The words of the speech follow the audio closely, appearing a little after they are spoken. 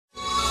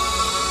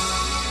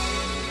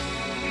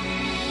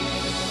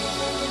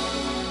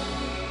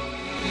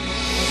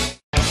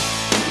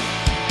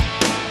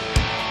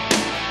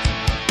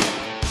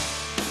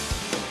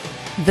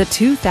The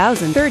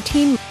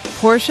 2013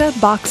 Porsche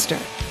Boxster.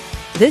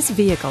 This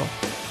vehicle,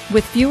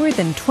 with fewer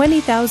than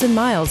 20,000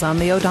 miles on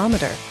the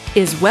odometer,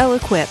 is well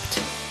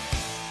equipped.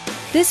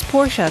 This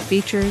Porsche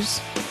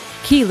features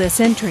keyless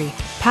entry,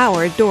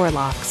 powered door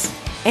locks,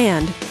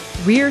 and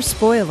rear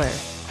spoiler.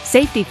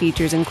 Safety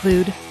features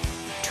include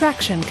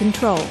traction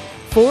control,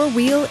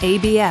 four-wheel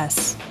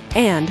ABS,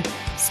 and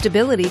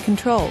stability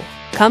control.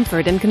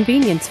 Comfort and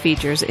convenience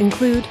features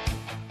include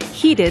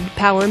heated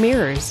power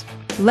mirrors,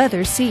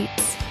 leather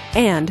seats,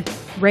 and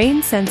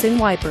rain-sensing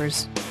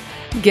wipers.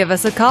 Give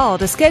us a call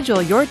to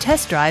schedule your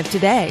test drive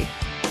today.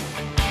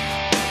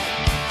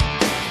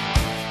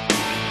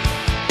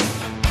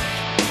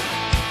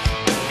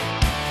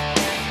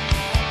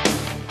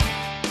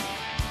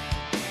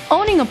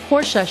 Owning a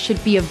Porsche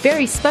should be a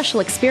very special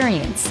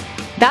experience.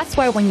 That's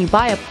why when you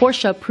buy a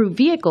Porsche-approved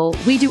vehicle,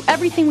 we do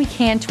everything we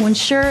can to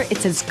ensure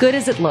it's as good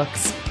as it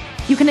looks.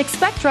 You can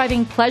expect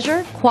driving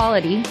pleasure,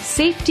 quality,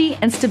 safety,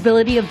 and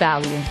stability of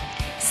value.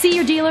 See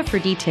your dealer for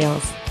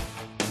details.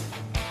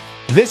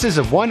 This is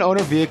a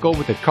one-owner vehicle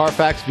with a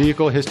Carfax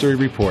Vehicle History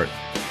Report.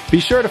 Be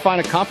sure to find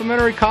a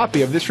complimentary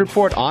copy of this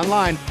report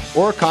online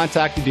or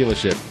contact the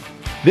dealership.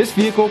 This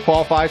vehicle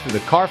qualifies for the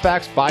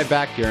Carfax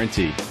Buyback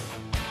Guarantee.